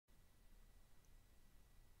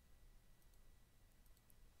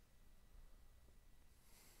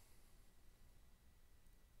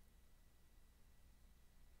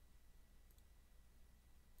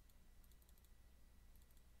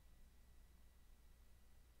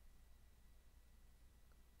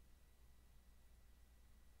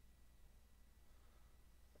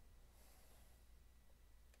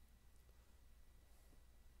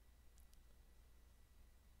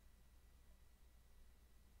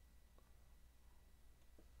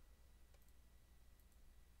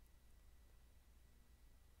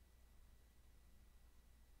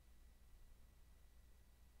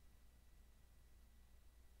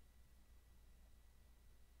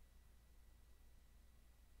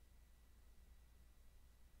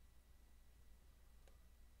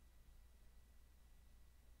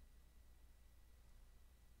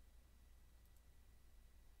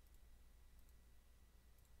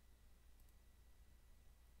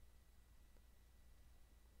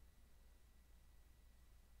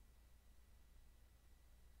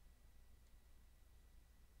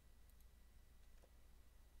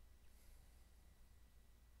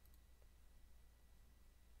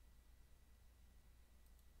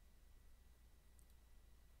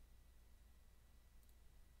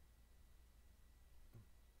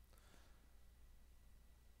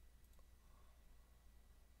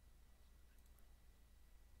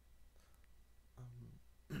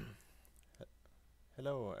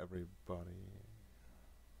Hello, everybody.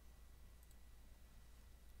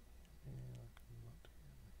 Yeah, cannot hear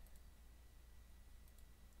me.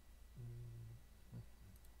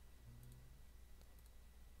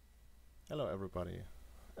 Hello, everybody,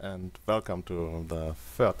 and welcome to the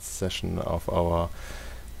third session of our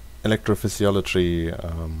electrophysiology,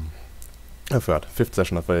 fifth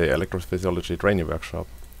session of a electrophysiology trainee workshop.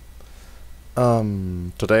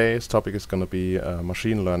 Today's topic is going to be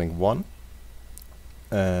machine learning 1,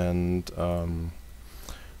 and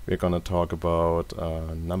we're going to talk about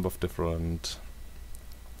a number of different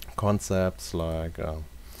concepts like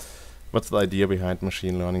what's the idea behind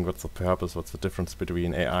machine learning, what's the purpose, what's the difference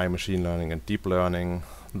between AI, machine learning, and deep learning,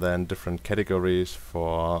 then different categories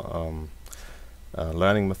for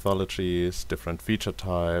learning methodologies, different feature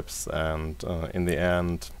types, and in the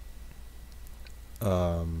end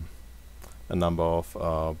a number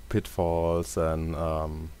of pitfalls and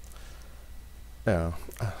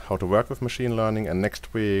how to work with machine learning. And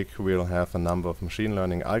next week we'll have a number of machine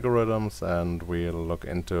learning algorithms, and we'll look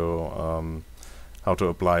into how to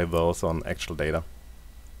apply those on actual data.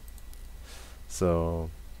 So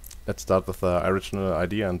let's start with the original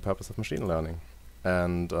idea and purpose of machine learning.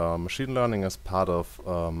 And machine learning is part of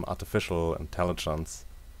artificial intelligence,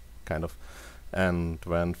 kind of. And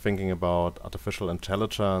when thinking about artificial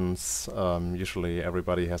intelligence, usually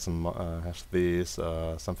everybody has these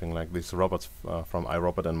something like these robots from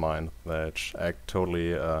iRobot in mind, which act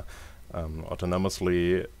totally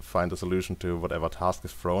autonomously, find a solution to whatever task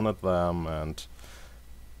is thrown at them, and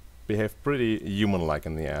behave pretty human-like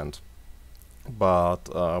in the end. But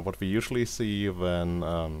what we usually see when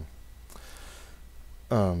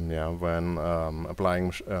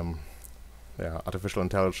applying artificial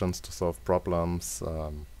intelligence to solve problems,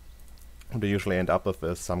 what we usually end up with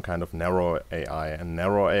is some kind of narrow AI. And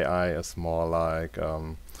narrow AI is more like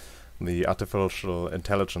the artificial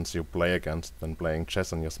intelligence you play against when playing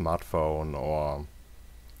chess on your smartphone, or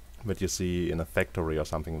what you see in a factory or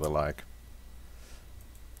something the like.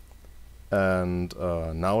 And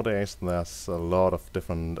nowadays there's a lot of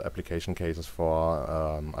different application cases for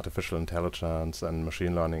artificial intelligence and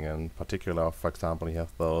machine learning in particular. For example, you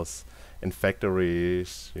have those in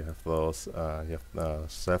factories, you have those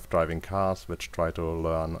self-driving cars which try to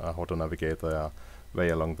learn how to navigate their way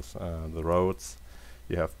along the roads.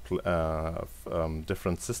 You have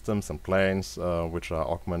different systems and planes which are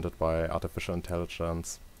augmented by artificial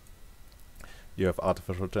intelligence. You have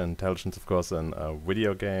artificial intelligence, of course, in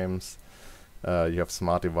video games. You have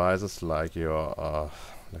smart devices like your,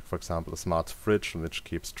 like for example, a smart fridge which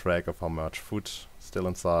keeps track of how much food is still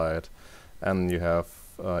inside, and you have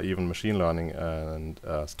even machine learning and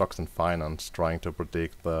stocks and finance trying to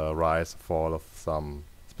predict the rise and fall of some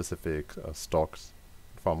specific stocks,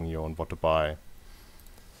 informing you on what to buy.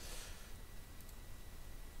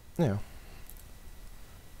 Yeah.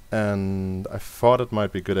 And I thought it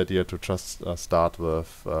might be a good idea to just start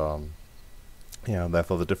with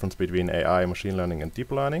therefore the difference between AI, machine learning, and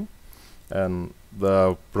deep learning. And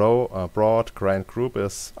the broad grand group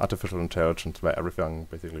is artificial intelligence, where everything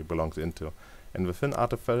basically belongs into. And within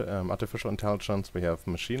artificial intelligence we have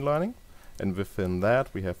machine learning, and within that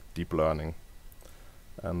we have deep learning.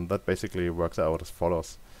 And that basically works out as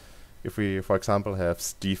follows. If we, for example, have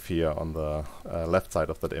Steve here on the left side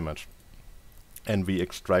of that image, and we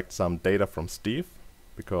extract some data from Steve,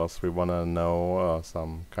 because we want to know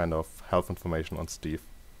some kind of health information on Steve.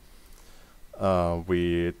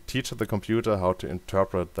 We teach the computer how to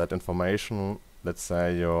interpret that information. Let's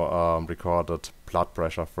say you recorded blood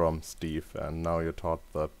pressure from Steve, and now you taught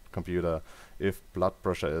the computer if blood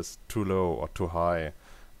pressure is too low or too high,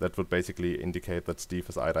 that would basically indicate that Steve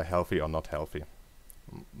is either healthy or not healthy.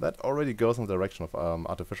 That already goes in the direction of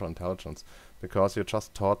artificial intelligence, because you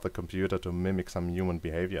just taught the computer to mimic some human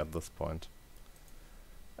behavior at this point.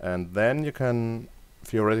 And then you can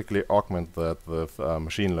theoretically augment that with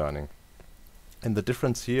machine learning. And the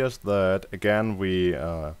difference here is that, again, we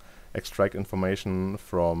extract information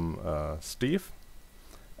from Steve,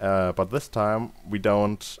 but this time we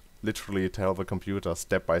don't literally tell the computer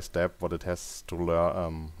step by step what it has to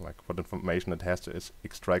learn, like what information it has to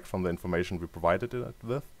extract from the information we provided it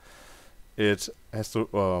with. It has to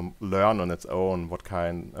learn on its own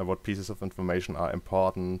what pieces of information are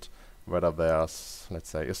important, whether there's, let's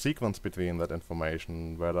say, a sequence between that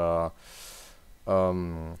information, whether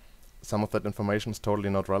some of that information is totally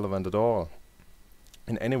not relevant at all.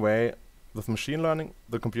 In any way, with machine learning,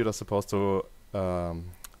 the computer is supposed to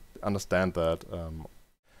understand that.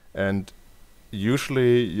 And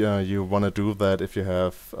usually you want to do that if you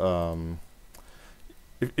have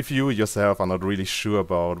if you yourself are not really sure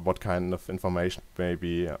about what kind of information may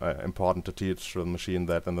be important to teach to the machine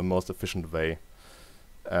that in the most efficient way.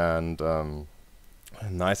 And a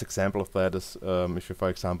nice example of that is if you, for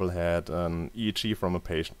example, had an EEG from a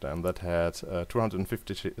patient and that had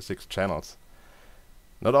 256 channels.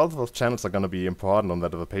 Not all of those channels are going to be important on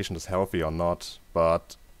that if the patient is healthy or not,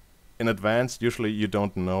 but in advance, usually you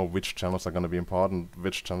don't know which channels are going to be important,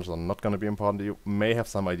 which channels are not going to be important. You may have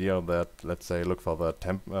some idea that, let's say, look for the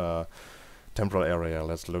temporal area,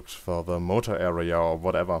 let's look for the motor area or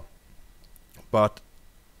whatever. But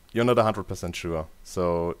you're not 100% sure.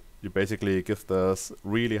 So you basically give this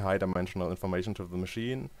really high dimensional information to the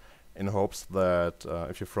machine in hopes that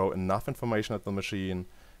if you throw enough information at the machine,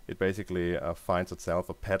 it basically finds itself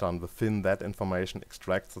a pattern within that information,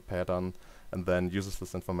 extracts the pattern, and then uses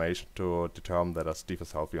this information to determine whether Steve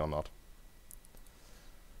is healthy or not.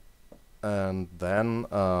 And then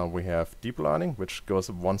we have deep learning, which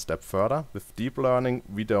goes one step further. With deep learning,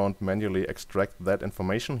 we don't manually extract that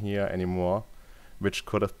information here anymore, which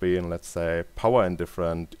could have been, let's say, power in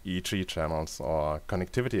different EEG channels or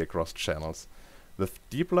connectivity across channels. With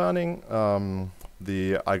deep learning,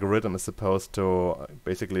 the algorithm is supposed to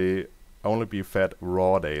basically only be fed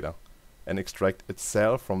raw data and extract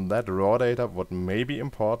itself from that raw data what may be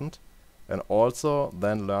important, and also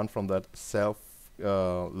then learn from that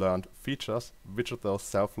self-learned features, which of those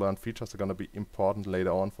self-learned features are going to be important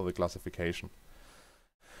later on for the classification.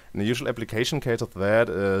 And the usual application case of that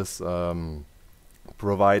is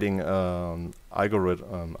providing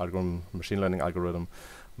machine learning algorithm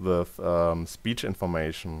with speech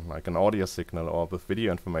information, like an audio signal, or with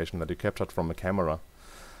video information that you captured from a camera.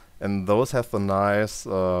 And those have the nice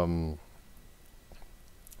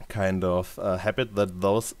kind of habit that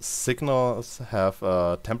those signals have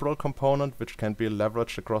a temporal component which can be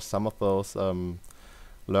leveraged across some of those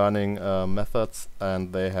learning methods,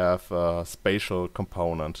 and they have a spatial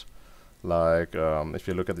component. Like if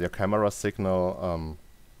you look at your camera signal,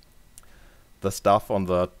 the stuff on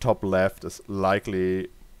the top left is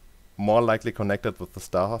more likely connected with the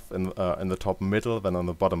stuff in the top middle than on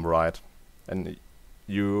the bottom right. And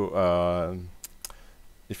you,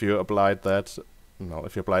 if you applied that,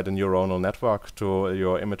 if you applied a neuronal network to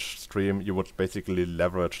your image stream, you would basically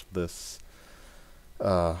leverage this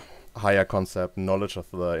higher concept knowledge of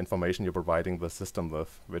the information you're providing the system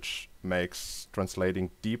with, which makes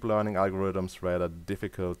translating deep learning algorithms rather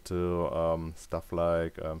difficult to stuff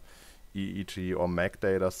like EEG or MAC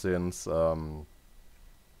data, since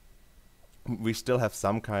we still have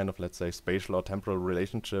some kind of, let's say, spatial or temporal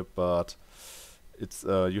relationship, but it's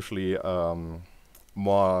usually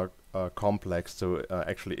more complex to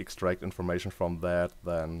actually extract information from that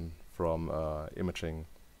than from imaging,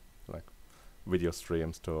 like video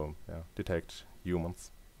streams, to detect humans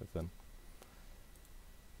within.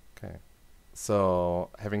 Okay, so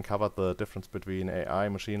having covered the difference between AI,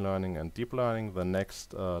 machine learning, and deep learning, the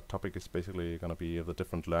next topic is basically going to be the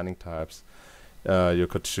different learning types you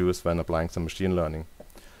could choose when applying some machine learning.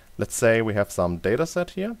 Let's say we have some data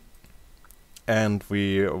set here, and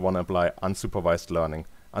we want to apply unsupervised learning.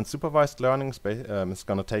 Unsupervised learning is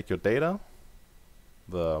going to take your data,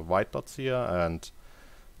 the white dots here, and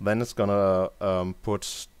then it's going to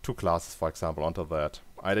put two classes, for example, onto that.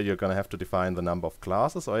 Either you're going to have to define the number of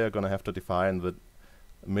classes, or you're going to have to define the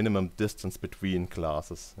minimum distance between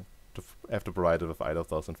classes to have to provide it with either of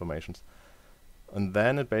those informations. And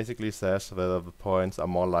then it basically says whether the points are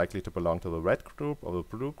more likely to belong to the red group or the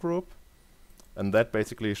blue group. And that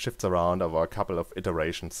basically shifts around over a couple of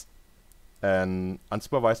iterations. And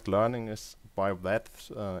unsupervised learning is by that,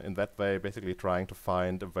 in that way, basically trying to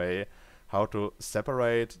find a way how to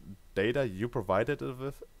separate data you provided it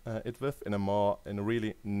with in a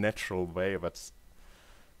really natural way that's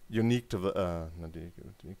unique to the,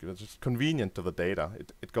 just convenient to the data.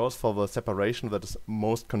 It goes for the separation that is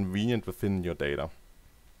most convenient within your data.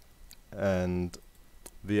 And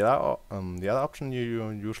the other option you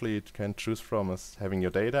usually can choose from is having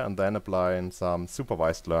your data and then applying some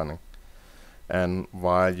supervised learning. And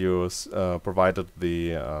while you provided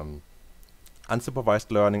the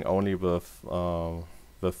unsupervised learning only with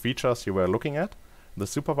the features you were looking at, the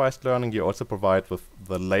supervised learning you also provide with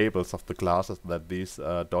the labels of the classes that these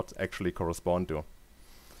dots actually correspond to.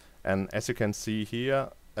 And as you can see here,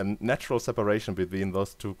 a natural separation between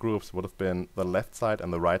those two groups would have been the left side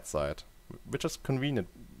and the right side, which is convenient,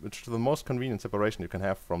 which is the most convenient separation you can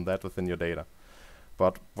have from that within your data.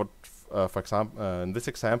 But what, for example, in this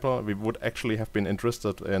example, we would actually have been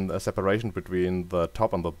interested in a separation between the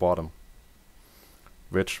top and the bottom,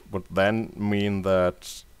 which would then mean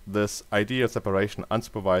that this ideal separation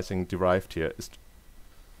unsupervising derived here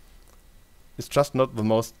is it's just not the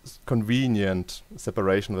most convenient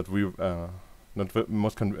separation that we not the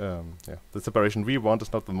most the separation we want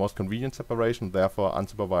is not the most convenient separation. Therefore,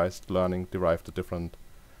 unsupervised learning derived a different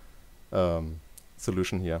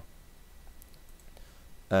solution here.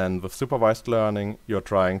 And with supervised learning, you're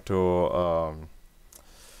trying to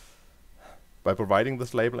by providing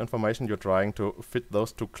this label information, you're trying to fit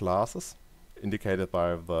those two classes indicated by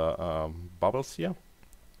the bubbles here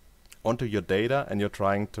onto your data, and you're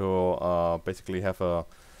trying to basically have a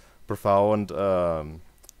profound,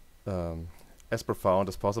 as profound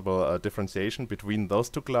as possible, differentiation between those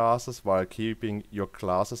two classes while keeping your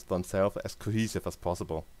classes themselves as cohesive as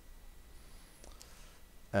possible.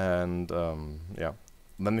 And yeah,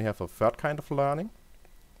 then we have a third kind of learning,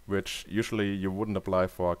 which usually you wouldn't apply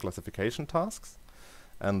for classification tasks,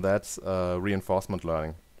 and that's reinforcement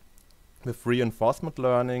learning. With reinforcement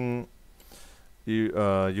learning,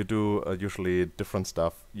 you do usually different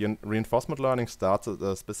stuff. Reinforcement learning starts at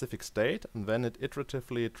a specific state, and then it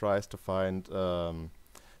iteratively tries to find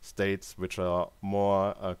states which are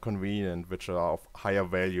more convenient, which are of higher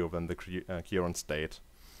value than the current state.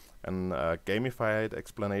 And a gamified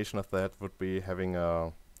explanation of that would be having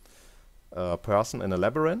a person in a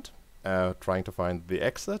labyrinth trying to find the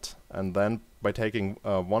exit, and then by taking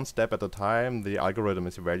one step at a time, the algorithm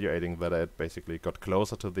is evaluating whether it basically got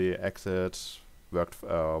closer to the exit,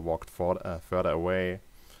 walked further away.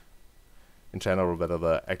 In general, whether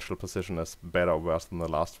the actual position is better or worse than the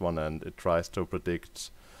last one, and it tries to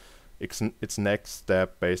predict its next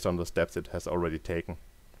step based on the steps it has already taken.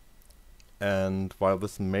 And while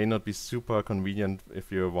this may not be super convenient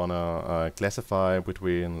if you want to classify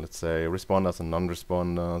between, let's say, responders and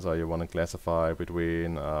non-responders, or you want to classify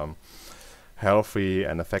between healthy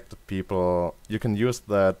and affected people, you can use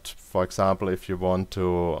that, for example, if you want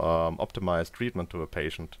to optimize treatment to a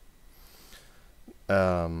patient.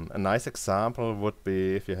 A nice example would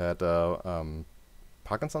be if you had a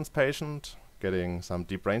Parkinson's patient getting some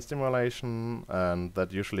deep brain stimulation, and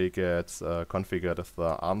that usually gets configured if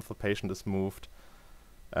the arm of the patient is moved,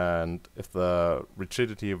 and if the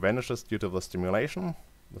rigidity vanishes due to the stimulation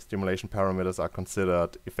parameters are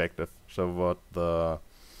considered effective. So what the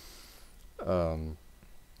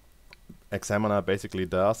examiner basically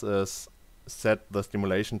does is set the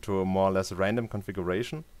stimulation to a more or less random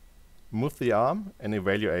configuration, move the arm, and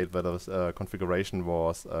evaluate whether this configuration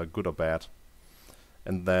was good or bad.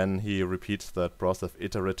 And then he repeats that process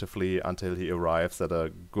iteratively until he arrives at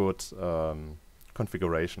a good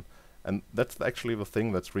configuration. And that's actually the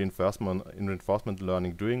thing that's reinforcement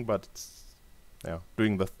learning doing, but it's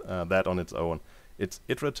doing that on its own. It's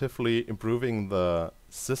iteratively improving the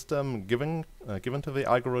system given to the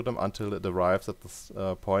algorithm until it arrives at this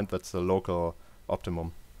point that's a local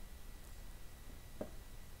optimum.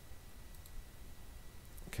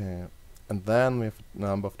 Okay, and then we have a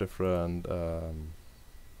number of different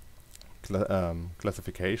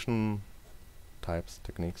classification types,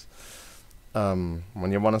 techniques.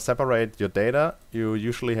 When you want to separate your data, you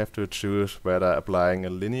usually have to choose whether applying a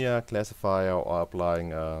linear classifier or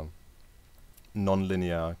applying a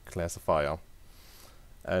non-linear classifier.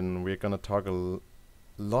 And we're going to talk a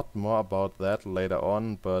lot more about that later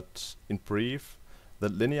on, but in brief, the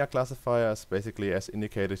linear classifier is basically, as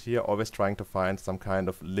indicated here, always trying to find some kind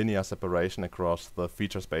of linear separation across the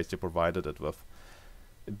feature space you provided it with.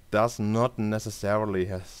 It does not necessarily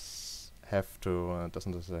have to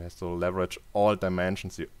leverage all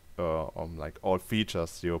dimensions like all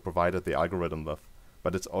features you provided the algorithm with,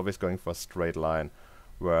 but it's always going for a straight line,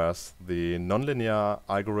 whereas the nonlinear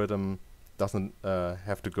algorithm doesn't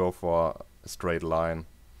have to go for a straight line.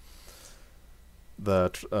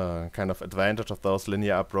 The kind of advantage of those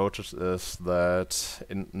linear approaches is that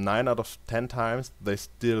in 9 out of 10 times they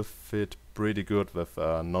still fit pretty good with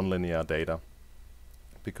nonlinear data,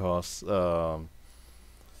 because the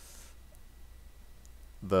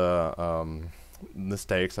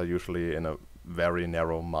mistakes are usually in a very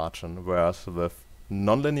narrow margin, whereas with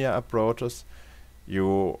nonlinear approaches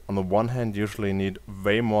you on the one hand usually need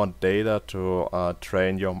way more data to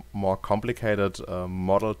train your more complicated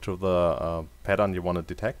model to the pattern you want to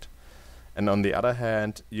detect, and on the other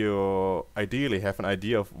hand you ideally have an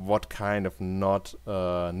idea of what kind of not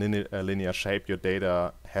linear shape your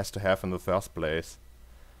data has to have in the first place.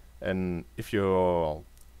 And if you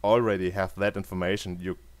already have that information,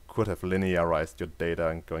 you could have linearized your data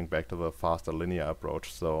and going back to the faster linear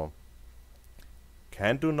approach. So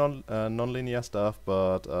can do non-linear stuff,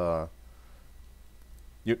 but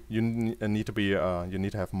you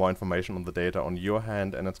need to have more information on the data on your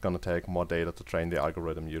hand, and it's going to take more data to train the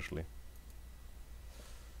algorithm usually.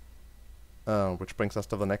 Which brings us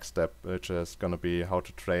to the next step, which is going to be how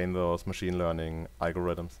to train those machine learning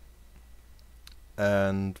algorithms.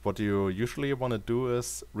 And what you usually want to do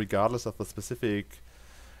is, regardless of the specific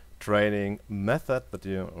training method that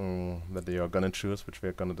you're going to choose, which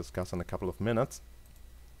we're going to discuss in a couple of minutes,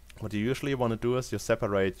 what you usually want to do is you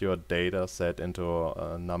separate your data set into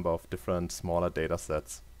a number of different smaller data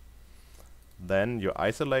sets. Then you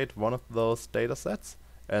isolate one of those data sets,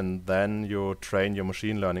 and then you train your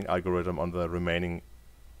machine learning algorithm on the remaining,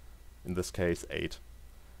 in this case, 8.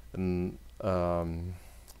 And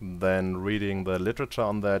then reading the literature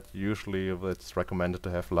on that, usually it's recommended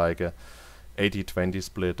to have like a 80-20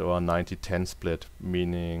 split or a 90-10 split,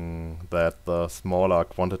 meaning that the smaller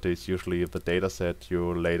quantity is usually the data set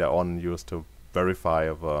you later on use to verify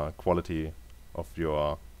the quality of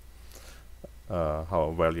your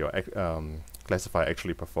how well your classifier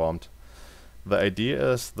actually performed. The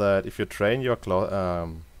idea is that if you train your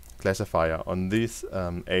classifier on these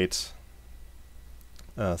 8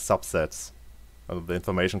 subsets, the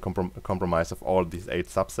information compromise of all these 8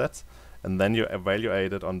 subsets, and then you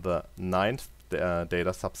evaluate it on the 9th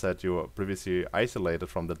data subset you previously isolated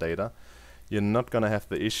from the data, you're not going to have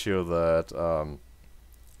the issue that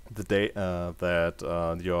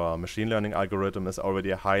your machine learning algorithm is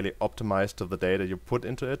already highly optimized to the data you put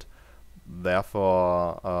into it.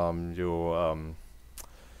 Therefore, you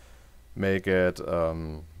make it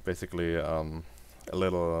basically a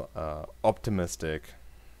little optimistic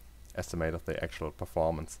estimate of the actual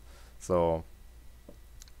performance. So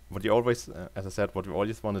what you always, as I said, what you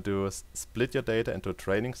always want to do is split your data into a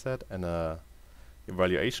training set and a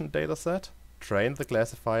evaluation data set, train the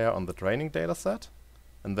classifier on the training data set,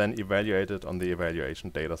 and then evaluate it on the evaluation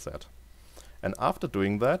data set. And after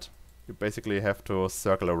doing that, you basically have to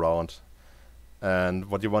circle around. And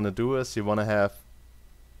what you want to do is you want to have,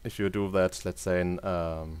 if you do that, let's say in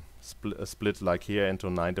split like here into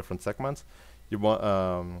 9 different segments, you want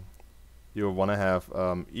to have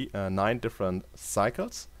 9 different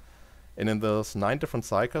cycles. And in those 9 different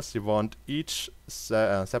cycles, you want each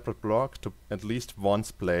separate block to at least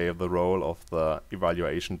once play the role of the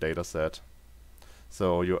evaluation data set.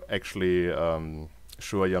 So you're actually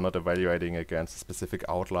sure you're not evaluating against a specific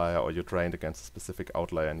outlier, or you trained against a specific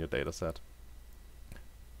outlier in your data set.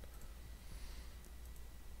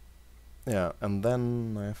 Yeah, and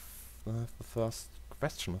then I have the first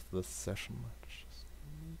question of this session. I just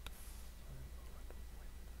need to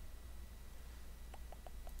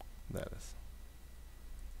find out. That is.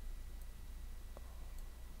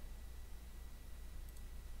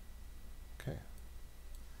 Okay.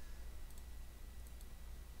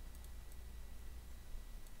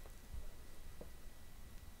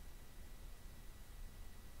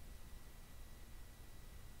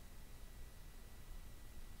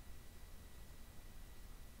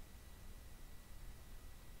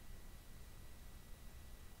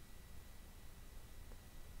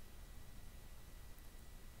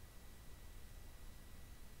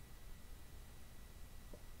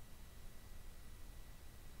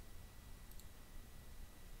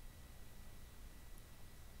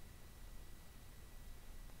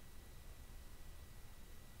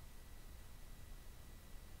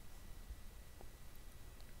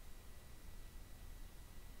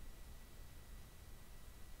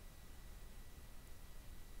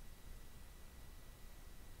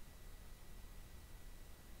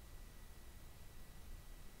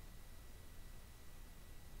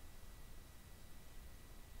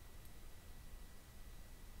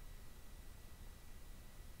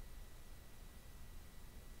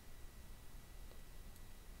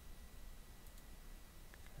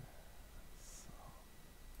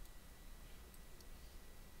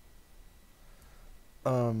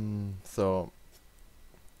 So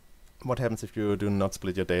what happens if you do not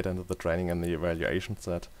split your data into the training and the evaluation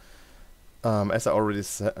set? As I already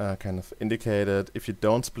kind of indicated, if you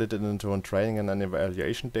don't split it into a training and an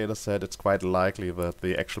evaluation data set, it's quite likely that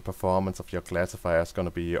the actual performance of your classifier is going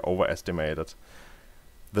to be overestimated.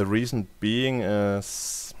 The reason being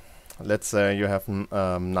is, let's say you have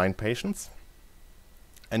 9 patients,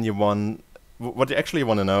 and you want, what you actually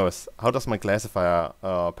want to know is, how does my classifier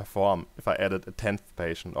perform if I added a 10th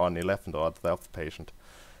patient or an 11th or a 12th patient?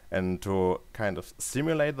 And to kind of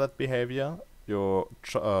simulate that behavior, you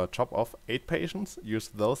chop off 8 patients, use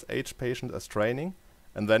those 8 patients as training,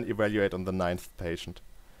 and then evaluate on the 9th patient.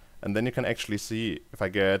 And then you can actually see, if I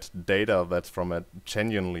get data that's from a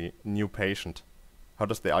genuinely new patient, how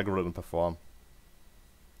does the algorithm perform?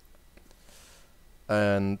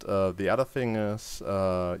 And the other thing is,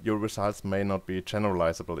 your results may not be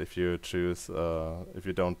generalizable if you choose, if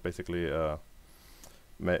you don't basically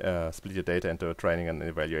split your data into a training and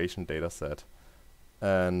evaluation data set.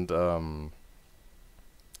 And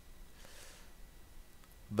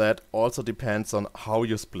that also depends on how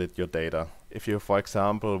you split your data. If you, for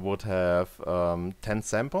example, would have 10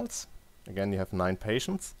 samples, again you have 9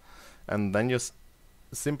 patients, and then you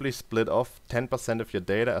simply split off 10% of your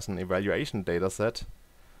data as an evaluation data set,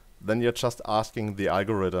 then you're just asking the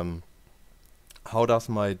algorithm, how does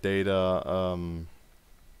my data,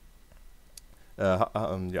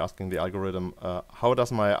 you're asking the algorithm, how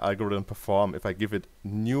does my algorithm perform if I give it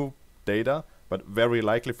new data, but very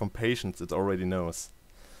likely from patients it already knows.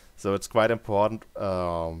 So it's quite important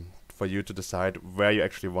for you to decide where you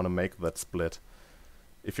actually want to make that split.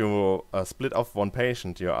 If you split off one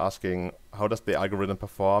patient, you're asking, how does the algorithm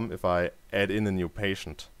perform if I add in a new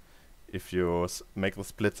patient? If you make the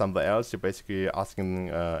split somewhere else, you're basically asking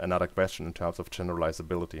another question in terms of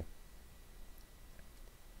generalizability.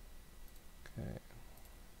 Okay.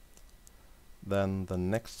 Then the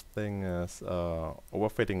next thing is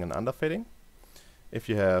overfitting and underfitting. If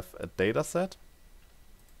you have a data set,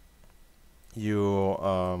 you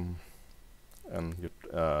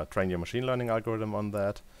train your machine learning algorithm on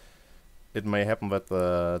that. It may happen that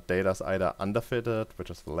the data is either underfitted, which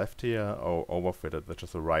is the left here, or overfitted, which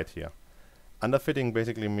is the right here. Underfitting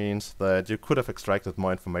basically means that you could have extracted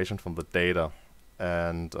more information from the data,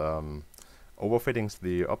 and overfitting is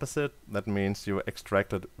the opposite. That means you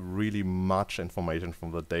extracted really much information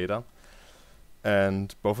from the data,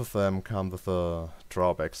 and both of them come with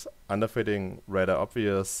drawbacks. Underfitting, rather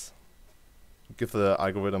obvious. Give the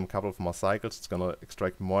algorithm a couple of more cycles, it's going to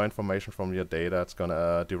extract more information from your data, it's going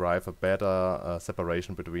to derive a better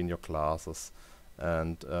separation between your classes,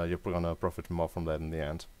 and you're going to profit more from that in the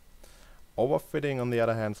end. Overfitting, on the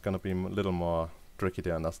other hand, is going to be a little more tricky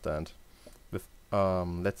to understand. With,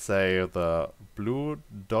 let's say the blue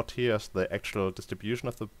dot here is the actual distribution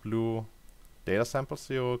of the blue data samples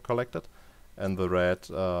you collected, and the red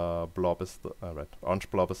blob is the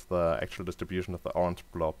orange blob is the actual distribution of the orange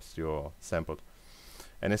blobs you sampled.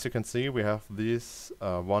 And as you can see, we have this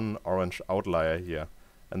one orange outlier here,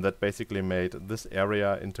 and that basically made this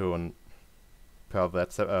area into an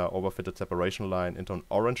overfitted separation line into an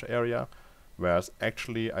orange area, whereas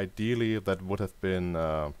actually, ideally, that would have been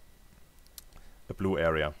a blue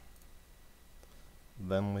area.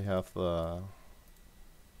 Then we have the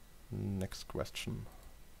next question.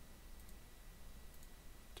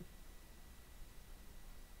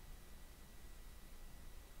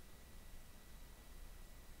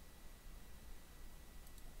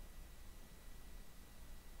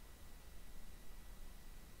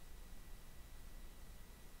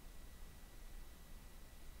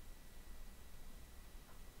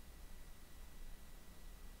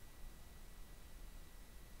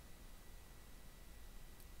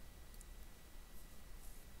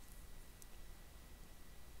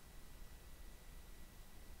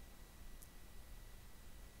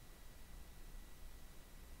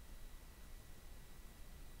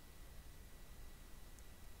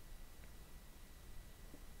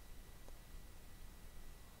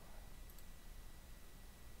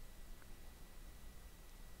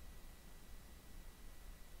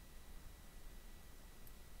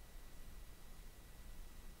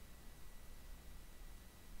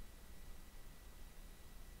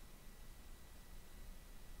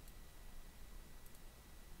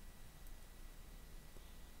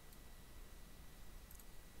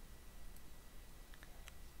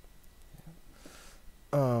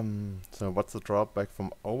 So what's the drawback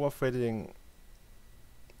from overfitting?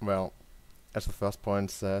 Well, as the first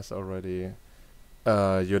point says already,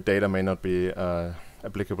 your data may not be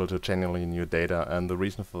applicable to genuinely new data, and the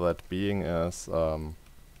reason for that being is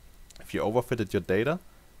if you overfitted your data,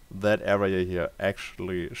 that area here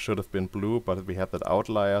actually should have been blue, but we have that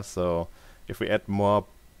outlier, so if we add more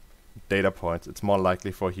data points, it's more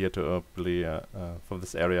likely for here to for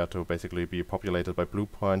this area to basically be populated by blue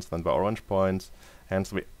points than by orange points.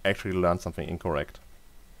 Hence, we actually learned something incorrect.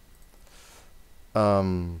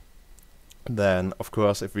 Then, of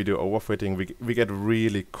course, if we do overfitting, we get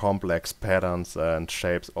really complex patterns and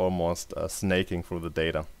shapes, almost snaking through the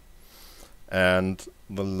data. And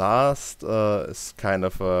the last is kind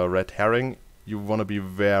of a red herring. You want to be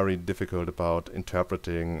very difficult about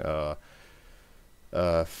interpreting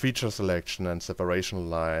feature selection and separation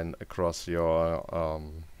line across your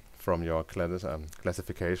from your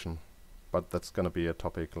classification, but that's going to be a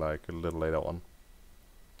topic like a little later on.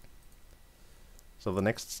 So the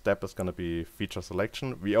next step is going to be feature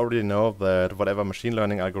selection. We already know that whatever machine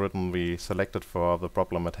learning algorithm we selected for the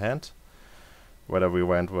problem at hand, whether we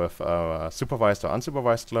went with supervised or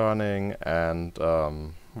unsupervised learning, and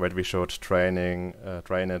where we showed train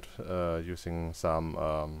it using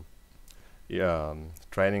some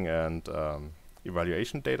training and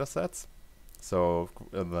evaluation data sets. So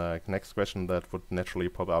the next question that would naturally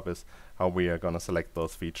pop up is how we are going to select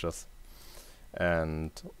those features.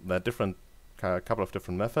 And there are different couple of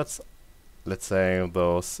different methods. Let's say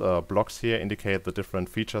those blocks here indicate the different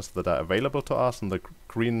features that are available to us, and the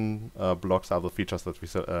green blocks are the features that we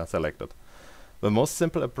selected. The most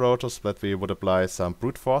simple approach is that we would apply some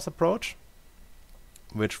brute force approach,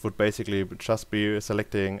 which would basically just be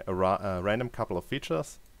selecting a random couple of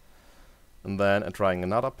features, and then trying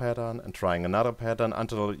another pattern and trying another pattern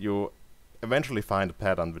until you eventually find a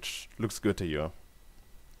pattern which looks good to you.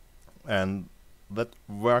 And that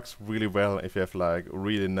works really well if you have like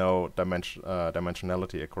really no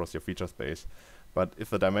dimensionality across your feature space. But if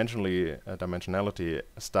the dimensionality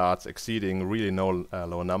starts exceeding really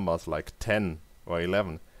low numbers like 10 or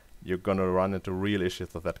 11, you're gonna run into real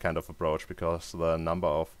issues with that kind of approach, because the number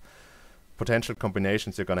of potential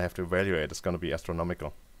combinations you're gonna have to evaluate is gonna be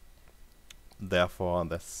astronomical. Therefore,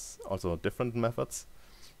 there's also different methods.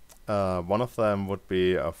 One of them would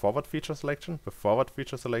be a forward feature selection. With forward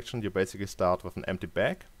feature selection, you basically start with an empty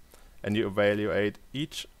bag, and you evaluate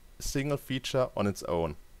each single feature on its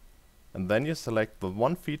own. And then you select the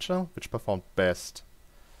one feature which performed best.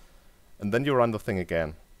 And then you run the thing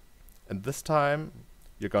again. And this time,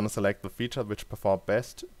 you're going to select the feature which performed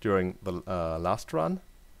best during the last run.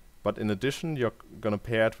 But in addition, you're going to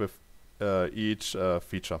pair it with each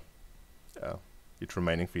feature. Each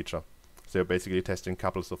remaining feature. So you're basically testing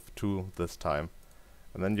couples of 2 this time.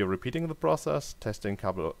 And then you're repeating the process, testing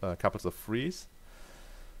couples of 3s.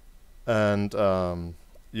 And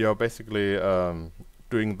you're basically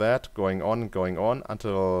doing that, going on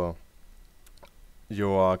until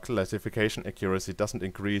your classification accuracy doesn't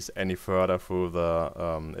increase any further through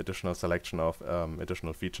the additional selection of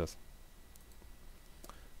additional features.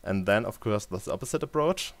 And then, of course, the opposite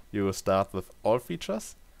approach. You start with all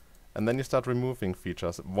features, and then you start removing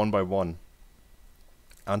features one by one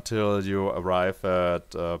until you arrive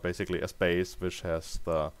at basically a space which has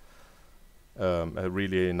the a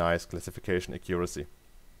really nice classification accuracy,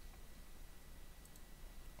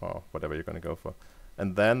 or whatever you're going to go for.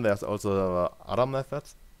 And then there's also other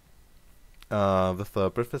methods. With the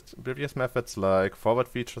previous methods like forward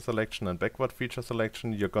feature selection and backward feature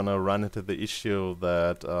selection, you're going to run into the issue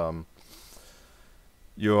that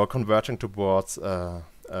you're converging towards a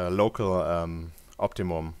local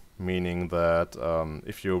optimum, meaning that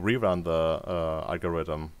if you rerun the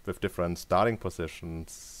algorithm with different starting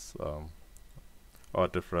positions or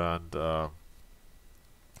different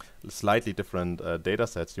slightly different data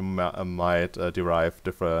sets, you might derive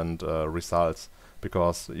different results,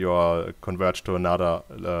 because you are converged to another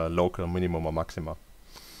local minimum or maxima.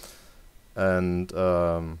 And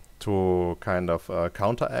to kind of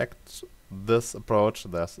counteract this approach,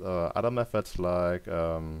 there's other methods like,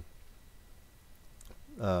 for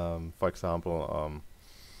example,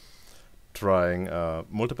 trying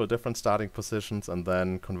multiple different starting positions and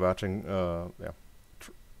then converging,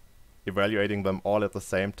 evaluating them all at the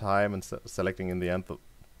same time and selecting in the end the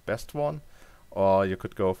best one. Or you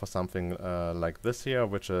could go for something like this here,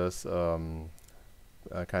 which is kind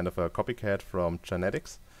of a copycat from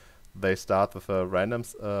genetics. They start with a random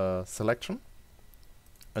selection,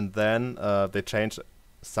 and then they change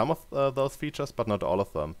some of those features, but not all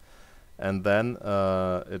of them. And then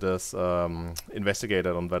it is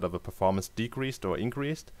investigated on whether the performance decreased or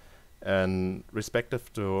increased, and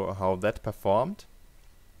respective to how that performed,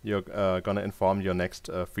 you're going to inform your next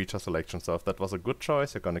feature selection. So if that was a good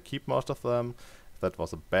choice, you're going to keep most of them. If that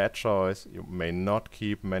was a bad choice, you may not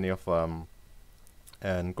keep many of them,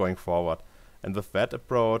 and going forward. And with that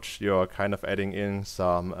approach, you're kind of adding in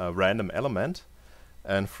some random element.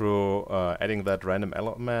 And through adding that random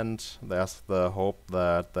element, there's the hope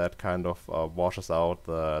that that kind of washes out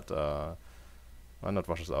that, well, not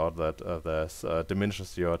washes out, that there's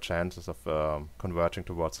diminishes your chances of converging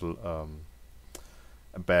towards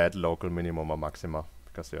a bad local minimum or maxima,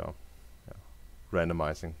 because you're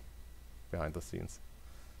randomizing behind the scenes.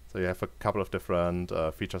 So you have a couple of different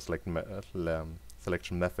feature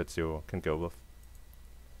selection methods you can go with.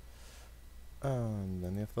 And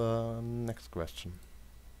then you have the next question.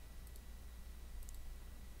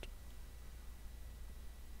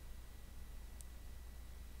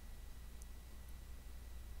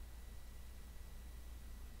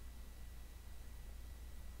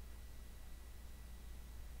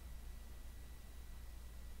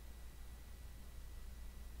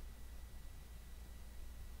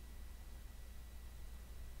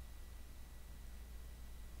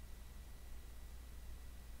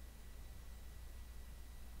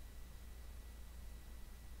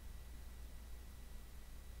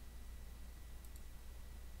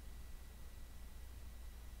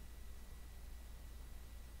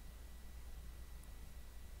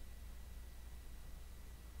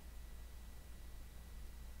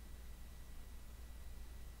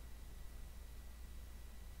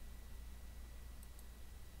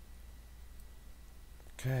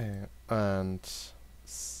 Okay, and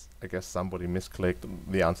I guess somebody misclicked.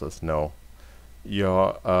 The answer is no.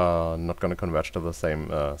 You're not going to converge to the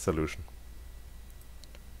same solution.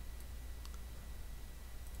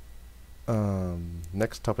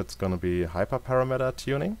 Next topic's going to be hyperparameter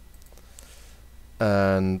tuning.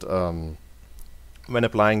 And when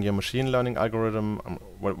applying your machine learning algorithm,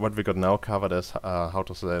 what we got now covered is how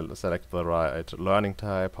to select the right learning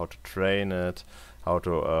type, how to train it, how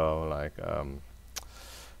to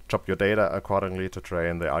chop your data accordingly to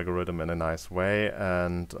train the algorithm in a nice way.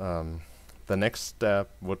 And the next step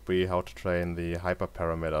would be how to train the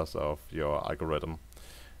hyperparameters of your algorithm.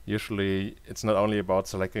 Usually, it's not only about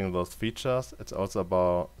selecting those features, it's also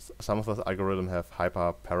about some of those algorithms have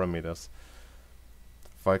hyperparameters.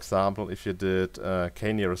 For example, if you did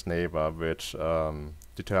k-nearest neighbor, which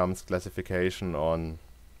determines classification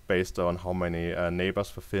based on how many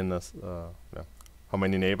neighbors within us, how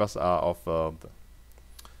many neighbors are of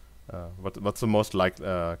what's the most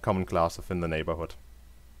common class within the neighborhood.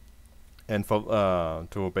 And for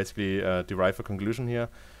to basically derive a conclusion here,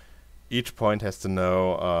 each point has to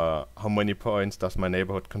know how many points does my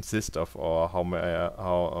neighborhood consist of, or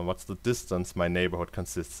what's the distance my neighborhood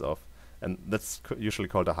consists of. And that's usually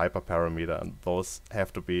called a hyperparameter, and those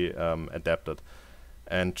have to be adapted.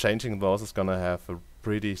 And changing those is going to have a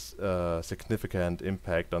pretty significant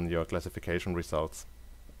impact on your classification results.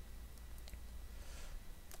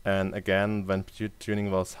 And again, when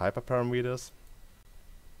tuning those hyperparameters,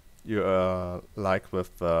 you like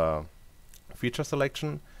with feature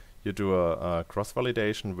selection, you do a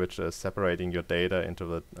cross-validation, which is separating your data into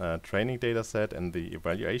the training data set and the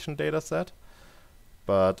evaluation data set.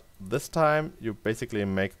 But this time, you basically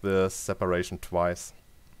make this separation twice.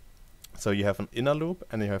 So you have an inner loop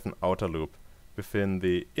and you have an outer loop. Within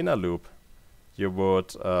the inner loop, you would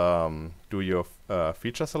do your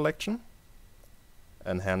feature selection,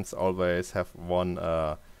 and hence always have one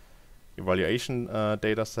evaluation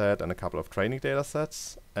data set and a couple of training data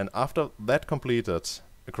sets. And after that completed,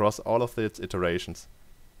 across all of its iterations,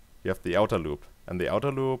 you have the outer loop. And the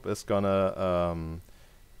outer loop is gonna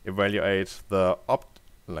evaluate the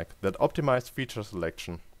that optimized feature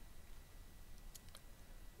selection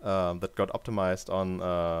that got optimized on,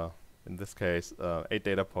 in this case, 8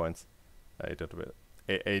 data points,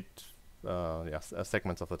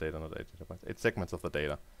 segments of the data, not 8 data points, 8 segments of the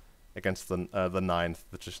data, against the 9th,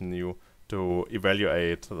 which is new, to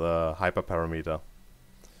evaluate the hyperparameter.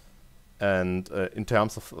 And in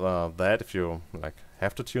terms of that, if you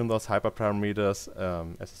have to tune those hyperparameters,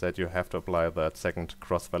 as I said, you have to apply that second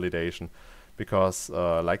cross-validation, because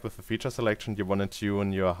like with the feature selection, you want to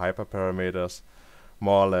tune your hyperparameters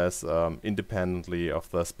more or less independently of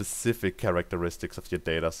the specific characteristics of your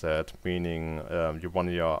data set, meaning you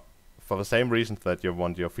want for the same reasons that you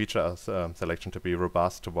want your feature selection to be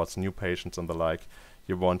robust towards new patients and the like,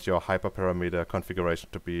 you want your hyperparameter configuration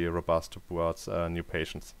to be robust towards new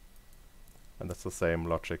patients. And that's the same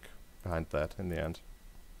logic behind that in the end.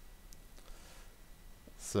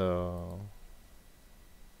 So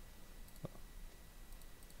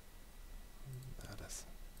that is.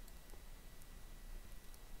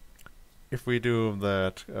 If we do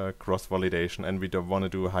that cross-validation and we don't want to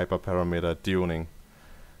do hyperparameter tuning,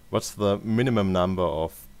 what's the minimum number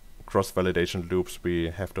of cross-validation loops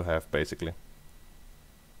we have to have, basically?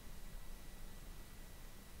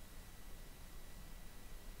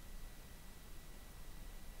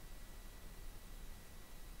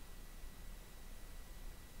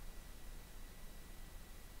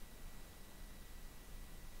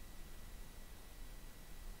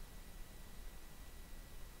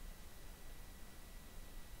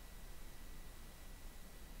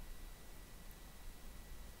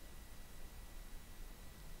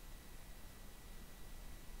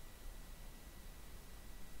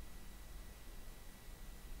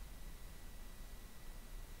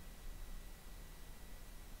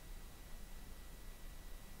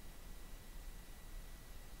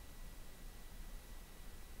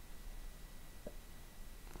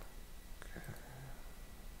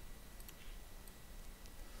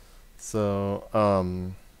 So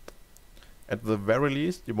at the very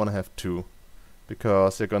least, you want to have 2,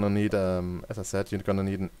 because you're gonna need, as I said, you're gonna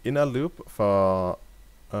need an inner loop for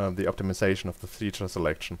the optimization of the feature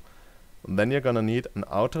selection. And then you're gonna need an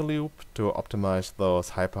outer loop to optimize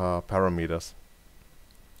those hyperparameters.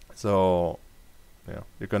 So yeah,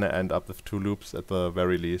 you're gonna end up with 2 loops at the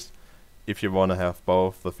very least, if you want to have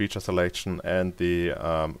both the feature selection and the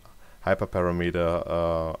hyperparameter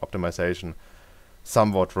optimization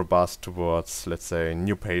somewhat robust towards, let's say,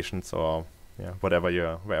 new patients, or wherever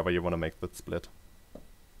you want to make that split.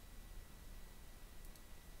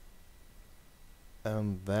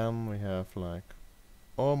 And then we have like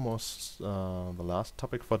almost the last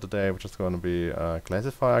topic for today, which is going to be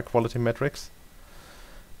classifier quality metrics.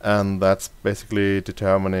 And that's basically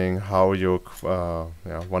determining how you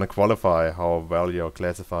want to qualify how well your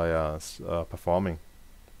classifier is performing.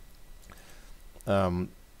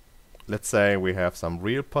 Let's say we have some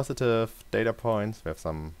real positive data points, we have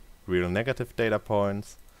some real negative data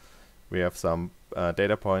points, we have some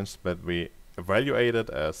data points that we evaluated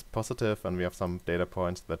as positive, and we have some data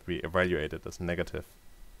points that we evaluated as negative.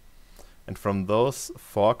 And from those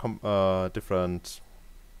four different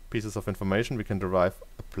pieces of information, we can derive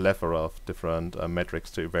a plethora of different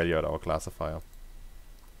metrics to evaluate our classifier.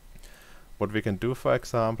 What we can do, for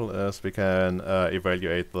example, is we can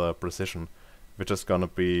evaluate the precision, which is going to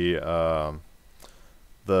be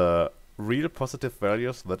the real positive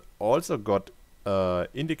values that also got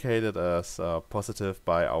indicated as positive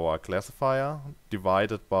by our classifier,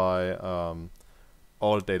 divided by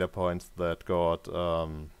all data points that got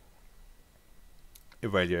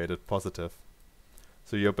evaluated positive.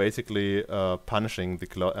 So you're basically punishing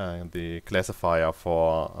the classifier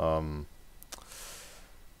for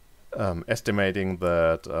estimating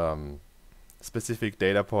that specific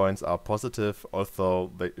data points are positive, although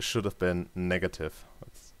they should have been negative.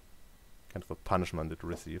 That's kind of a punishment it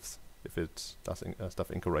receives if it does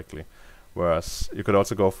stuff incorrectly. Whereas you could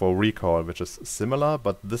also go for recall, which is similar,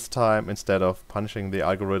 but this time instead of punishing the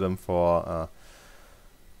algorithm for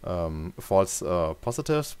false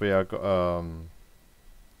positives, we're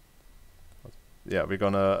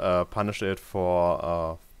gonna punish it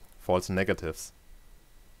for false negatives,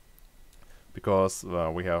 because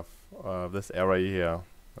we have this error here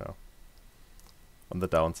on the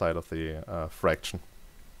downside of the fraction.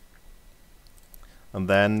 And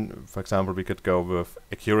then, for example, we could go with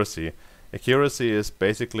accuracy. Accuracy is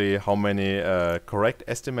basically how many correct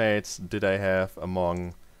estimates did I have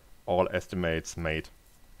among all estimates made.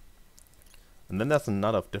 And then there's a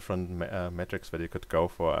lot of different metrics that you could go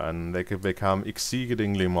for, and they could become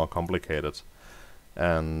exceedingly more complicated.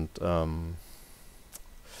 And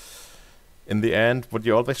in the end, what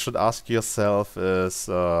you always should ask yourself is,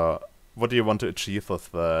 what do you want to achieve with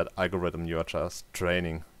that algorithm you are just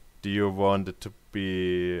training? Do you want it to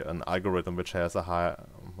be an algorithm which has a high,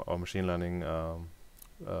 or machine learning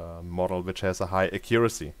model which has a high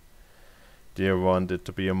accuracy? Do you want it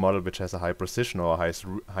to be a model which has a high precision or a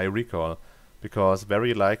high recall? Because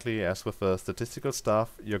very likely, as with the statistical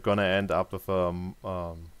stuff, you're gonna end up with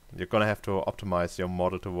you're gonna have to optimize your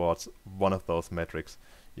model towards one of those metrics.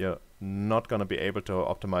 You're not gonna be able to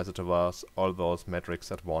optimize it towards all those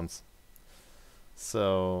metrics at once.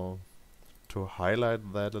 So, to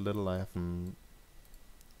highlight that a little, I have an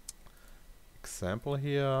example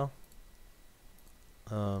here.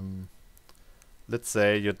 Let's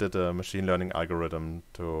say you did a machine learning algorithm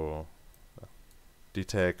to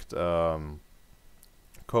detect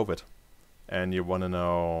COVID, and you want to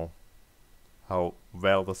know how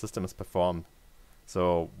well the system is performed.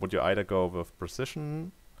 So would you either go with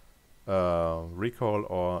precision, recall,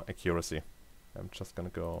 or accuracy? I'm just gonna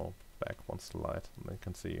go back one slide and then you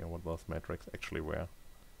can see what those metrics actually were.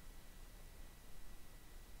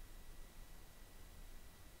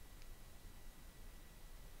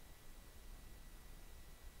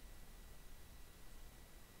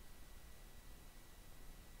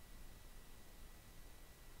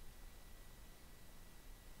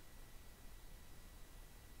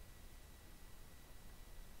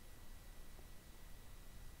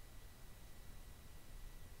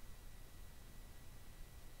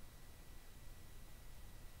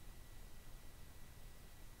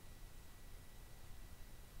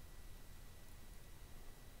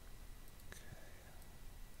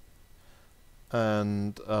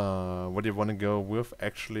 And what you want to go with,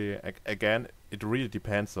 actually, again, it really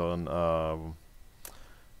depends on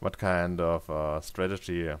what kind of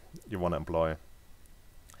strategy you want to employ.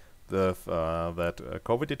 That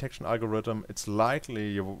COVID detection algorithm, it's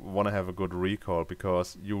likely you want to have a good recall,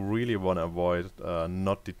 because you really want to avoid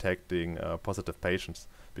not detecting positive patients,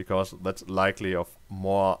 because that's likely of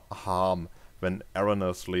more harm than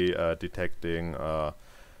erroneously detecting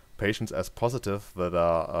patients as positive that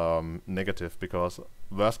are negative, because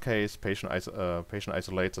worst case patient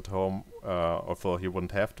isolates at home, although he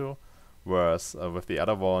wouldn't have to, whereas with the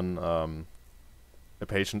other one, a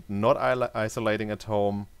patient not isolating at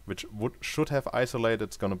home, which should have isolated,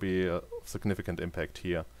 it's going to be a significant impact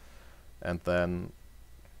here. And then,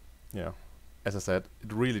 yeah, as I said,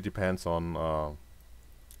 it really depends on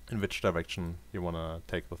in which direction you want to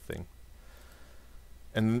take the thing.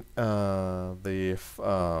 And the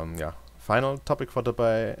Final topic for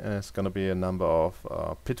today is going to be a number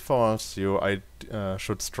of pitfalls you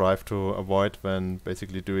should strive to avoid when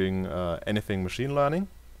basically doing anything machine learning.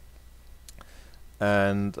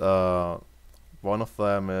 And one of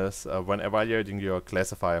them is when evaluating your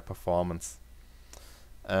classifier performance.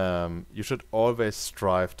 You should always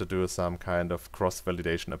strive to do some kind of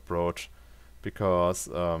cross-validation approach, because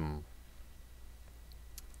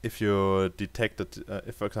if you detect it,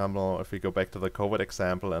 if for example, if we go back to the COVID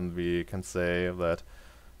example and we can say that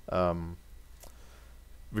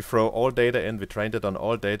we throw all data in, we trained it on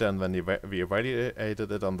all data, and then we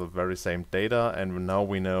evaluated it on the very same data, and now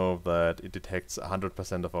we know that it detects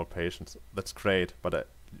 100% of all patients. That's great, but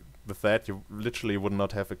with that you literally would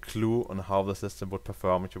not have a clue on how the system would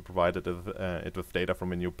perform if you provided it with data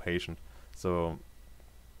from a new patient. So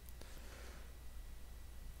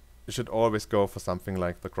you should always go for something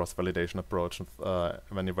like the cross-validation approach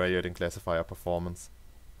when evaluating classifier performance.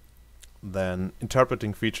 Then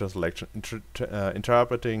interpreting feature selection.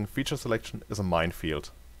 Interpreting feature selection is a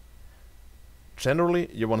minefield.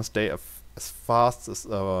 Generally, you want to stay as fast as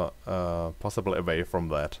possible away from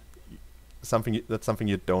that. That's something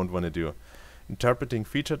you don't want to do. Interpreting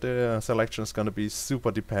feature selection is going to be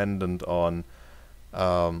super dependent on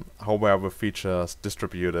how well the features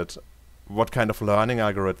distributed. What kind of learning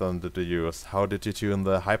algorithm did you use? How did you tune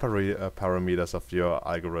the hyperparameters of your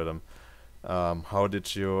algorithm? How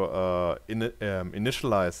did you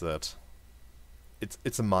initialize it?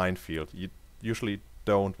 It's a minefield. You usually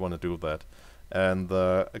don't want to do that. And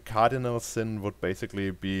the cardinal sin would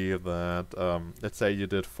basically be that, let's say you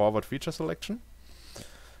did forward feature selection.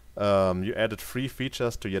 You added 3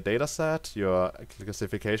 features to your data set. Your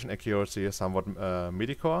classification accuracy is somewhat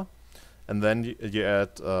mediocre. And then you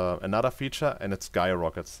add another feature and it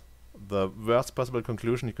skyrockets. The worst possible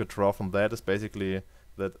conclusion you could draw from that is basically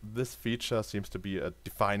that this feature seems to be a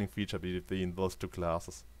defining feature between those two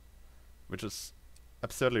classes, which is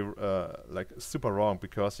absurdly like super wrong,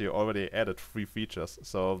 because you already added 3 features.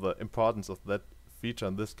 So the importance of that feature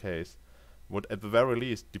in this case would at the very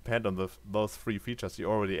least depend on those 3 features you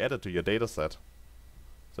already added to your data set.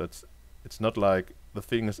 So it's not like the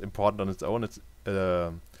thing is important on its own. It's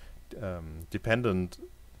dependent,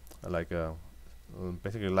 like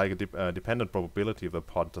basically like a dependent probability of the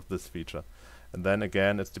importance of this feature. And then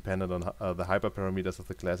again, it's dependent on the hyperparameters of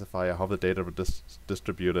the classifier, how the data were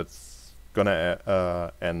distributed. It's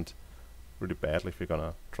gonna end really badly if you're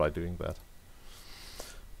gonna try doing that.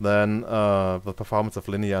 Then the performance of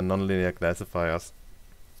linear and nonlinear classifiers.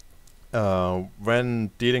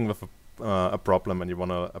 When dealing with a problem and you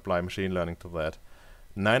want to apply machine learning to that,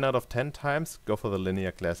 9 out of 10 times go for the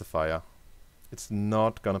linear classifier. It's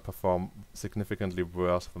not gonna perform significantly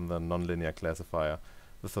worse than the nonlinear classifier.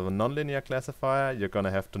 With the nonlinear classifier, you're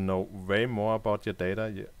gonna have to know way more about your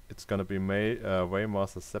data. It's gonna be way more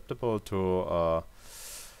susceptible to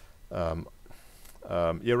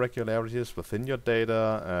irregularities within your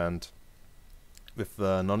data, and with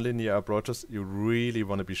the nonlinear approaches, you really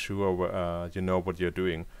want to be sure you know what you're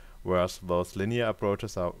doing, whereas those linear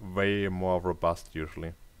approaches are way more robust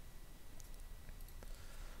usually.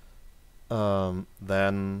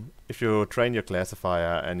 Then, if you train your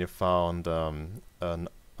classifier and you found an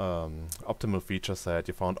optimal feature set,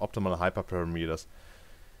 you found optimal hyperparameters,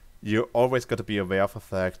 you always got to be aware of the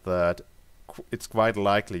fact that it's quite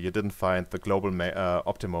likely you didn't find the global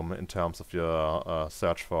optimum in terms of your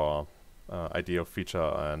search for ideal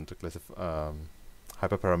feature and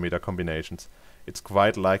hyperparameter combinations. It's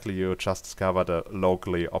quite likely you just discovered a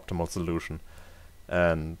locally optimal solution,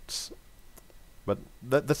 but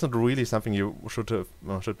that's not really something you should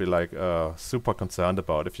be like super concerned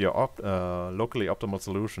about. If your locally optimal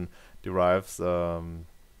solution derives,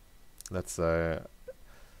 let's say,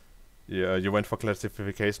 you went for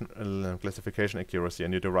classification accuracy,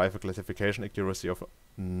 and you derive a classification accuracy of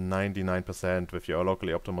 99% with your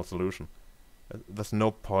locally optimal solution, there's no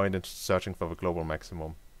point in searching for the global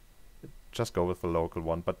maximum. Just go with the local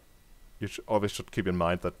one, but you always should keep in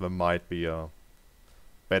mind that there might be a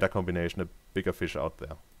better combination, a bigger fish out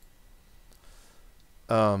there.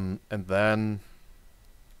 And then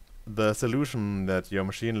the solution that your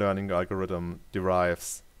machine learning algorithm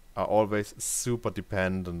derives are always super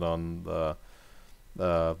dependent on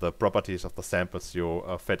the properties of the samples you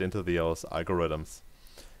fed into those algorithms.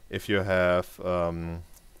 If you have,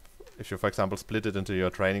 if you for example split it into your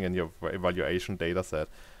training and your evaluation data set,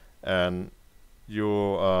 and you,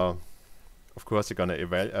 of course, you're gonna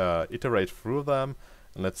iterate through them.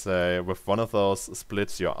 And let's say with one of those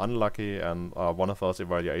splits you're unlucky, and one of those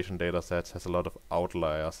evaluation data sets has a lot of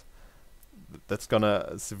outliers. That's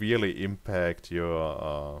gonna severely impact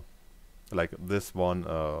your like this one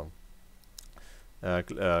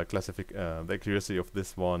the accuracy of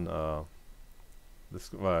this one,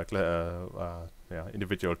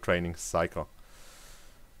 individual training cycle.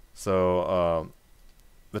 So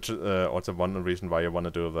that's also one reason why you want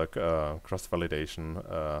to do the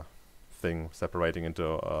cross-validation thing, separating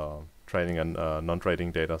into training and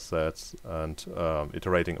non-training data sets and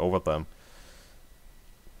iterating over them.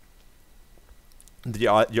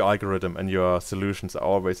 Your algorithm and your solutions are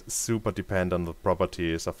always super dependent on the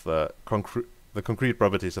properties of the concrete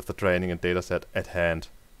properties of the training and data set at hand.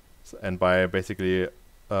 And by basically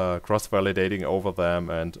cross-validating over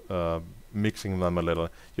them and mixing them a little,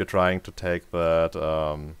 you're trying to take that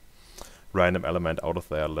random element out of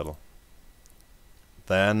there a little.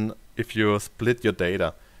 Then, if you split your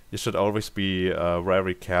data, you should always be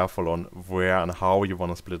very careful on where and how you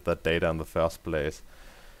want to split that data in the first place.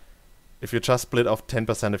 If you just split off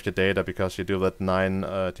 10% of your data because you do that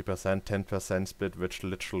 90%, 10% split, which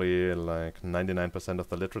literally like 99% of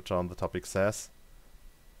the literature on the topic says,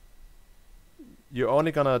 you're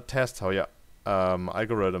only gonna test how your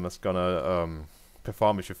algorithm is gonna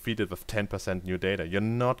perform if you feed it with 10% new data. You're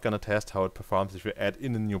not gonna test how it performs if you add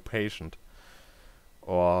in a new patient,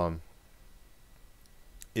 or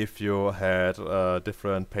if you had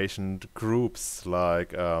different patient groups,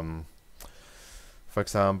 like for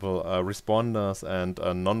example responders and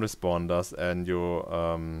non-responders, and you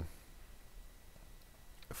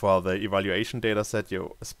for the evaluation data set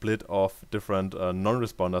you split off different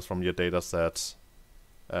non-responders from your data set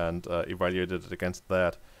and evaluated it against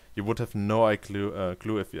that. You would have no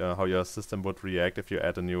clue if how your system would react if you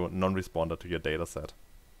add a new non-responder to your data set.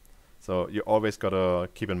 So you always gotta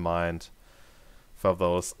keep in mind for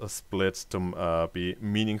those splits to be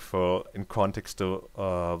meaningful in context to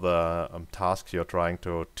the task you're trying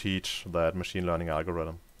to teach that machine learning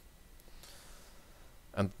algorithm.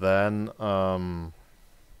 And then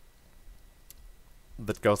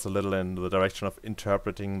that goes a little in the direction of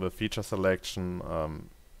interpreting the feature selection,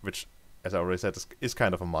 which, as I already said, is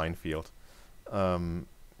kind of a minefield.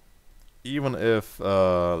 Even if,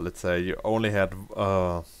 let's say, you only had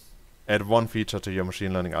add one feature to your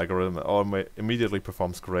machine learning algorithm, it immediately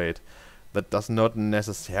performs great. That does not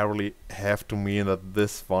necessarily have to mean that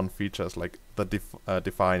this one feature is like the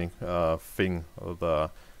defining thing, or the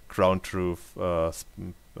ground truth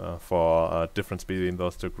for difference between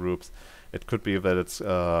those two groups. It could be that it's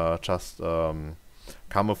just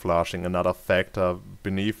camouflaging another factor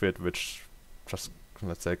beneath it, which just,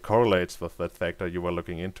 let's say, correlates with that factor you were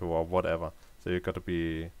looking into, or whatever. So you got to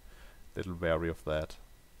be a little wary of that.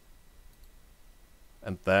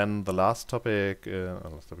 And then the last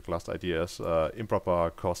idea is improper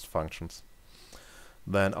cost functions.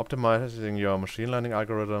 Then optimizing your machine learning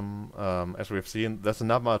algorithm, as we've seen, there's a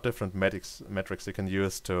number of different metrics you can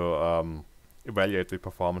use to evaluate the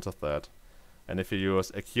performance of that. And if you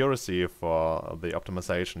use accuracy for the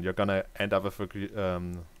optimization, you're gonna end up with a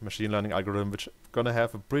machine learning algorithm which is gonna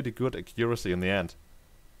have a pretty good accuracy in the end.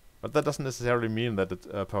 But that doesn't necessarily mean that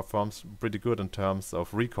it performs pretty good in terms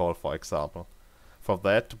of recall, for example. For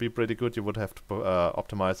that to be pretty good, you would have to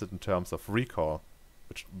optimize it in terms of recall,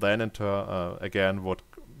 which then in turn again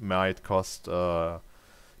might cost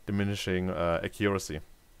diminishing accuracy.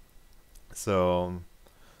 So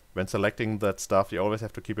when selecting that stuff, you always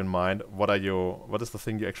have to keep in mind what is the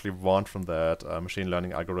thing you actually want from that machine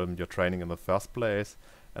learning algorithm you're training in the first place,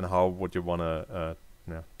 and how would you want to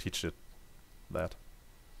teach it that.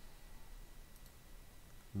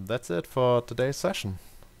 That's it for today's session.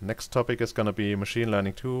 Next topic is going to be machine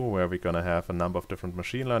learning 2, where we're going to have a number of different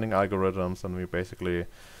machine learning algorithms, and we're basically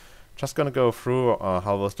just going to go through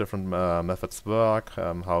how those different methods work,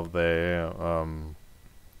 how they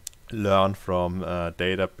learn from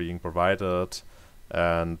data being provided,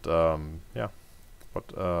 and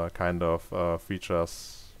what kind of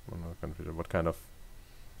features, what kind of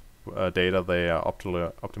data they are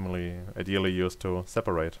ideally used to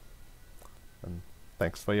separate. And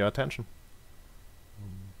thanks for your attention.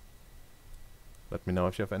 Let me know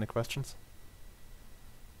if you have any questions.